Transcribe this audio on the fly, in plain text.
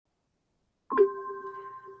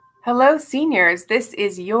Hello, seniors. This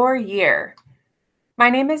is your year.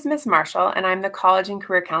 My name is Miss Marshall, and I'm the College and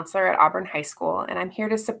Career Counselor at Auburn High School, and I'm here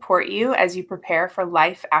to support you as you prepare for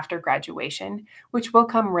life after graduation, which will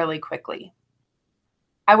come really quickly.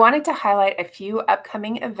 I wanted to highlight a few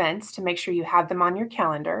upcoming events to make sure you have them on your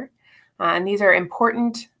calendar, and these are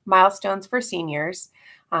important milestones for seniors,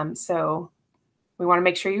 so we want to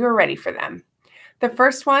make sure you are ready for them. The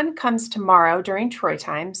first one comes tomorrow during Troy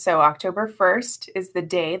time. So October 1st is the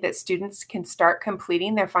day that students can start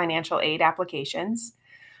completing their financial aid applications.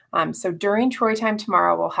 So during Troy time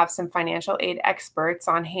tomorrow, we'll have some financial aid experts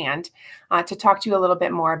on hand to talk to you a little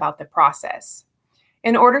bit more about the process.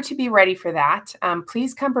 In order to be ready for that,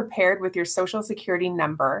 please come prepared with your Social Security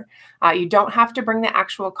number. You don't have to bring the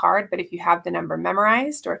actual card, but if you have the number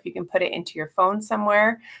memorized or if you can put it into your phone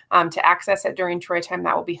somewhere to access it during Troy time,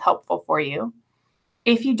 that will be helpful for you.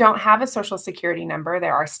 If you don't have a Social Security number,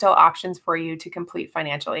 there are still options for you to complete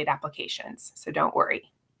financial aid applications, so don't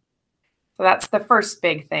worry. So that's the first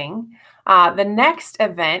big thing. The next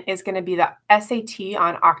event is going to be the SAT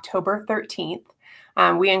on October 13th.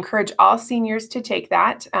 We encourage all seniors to take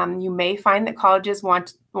that. You may find that colleges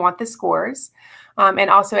want the scores, and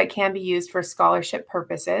also it can be used for scholarship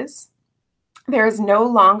purposes. There is no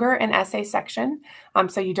longer an essay section,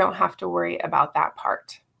 so you don't have to worry about that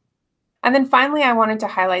part. And then finally, I wanted to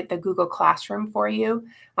highlight the Google Classroom for you.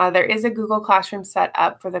 There is a Google Classroom set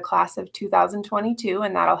up for the class of 2022,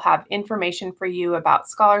 and that'll have information for you about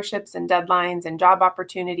scholarships and deadlines and job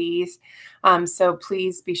opportunities. So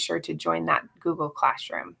please be sure to join that Google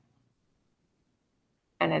Classroom.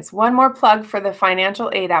 And as one more plug for the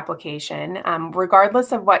financial aid application,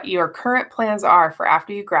 regardless of what your current plans are for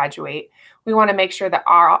after you graduate, we want to make sure that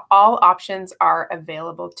all options are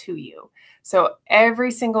available to you. So every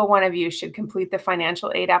single one of you should complete the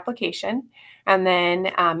financial aid application, and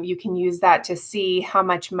then you can use that to see how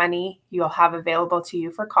much money you'll have available to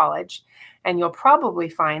you for college. And you'll probably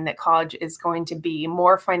find that college is going to be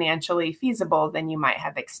more financially feasible than you might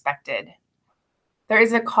have expected. There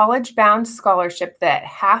is a college-bound scholarship that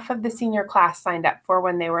half of the senior class signed up for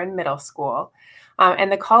when they were in middle school.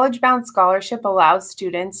 And the college-bound scholarship allows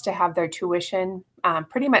students to have their tuition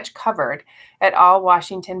pretty much covered at all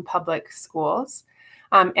Washington public schools.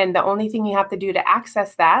 And the only thing you have to do to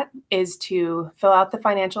access that is to fill out the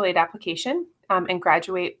financial aid application and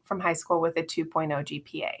graduate from high school with a 2.0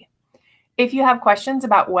 GPA. If you have questions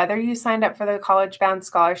about whether you signed up for the college-bound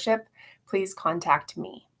scholarship, please contact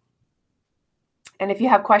me. And if you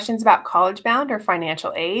have questions about College Bound or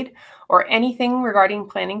financial aid or anything regarding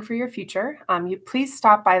planning for your future, you please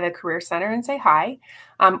stop by the Career Center and say hi,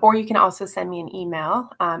 or you can also send me an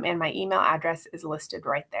email, and my email address is listed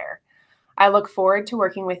right there. I look forward to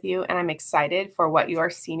working with you, and I'm excited for what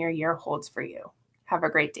your senior year holds for you. Have a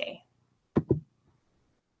great day.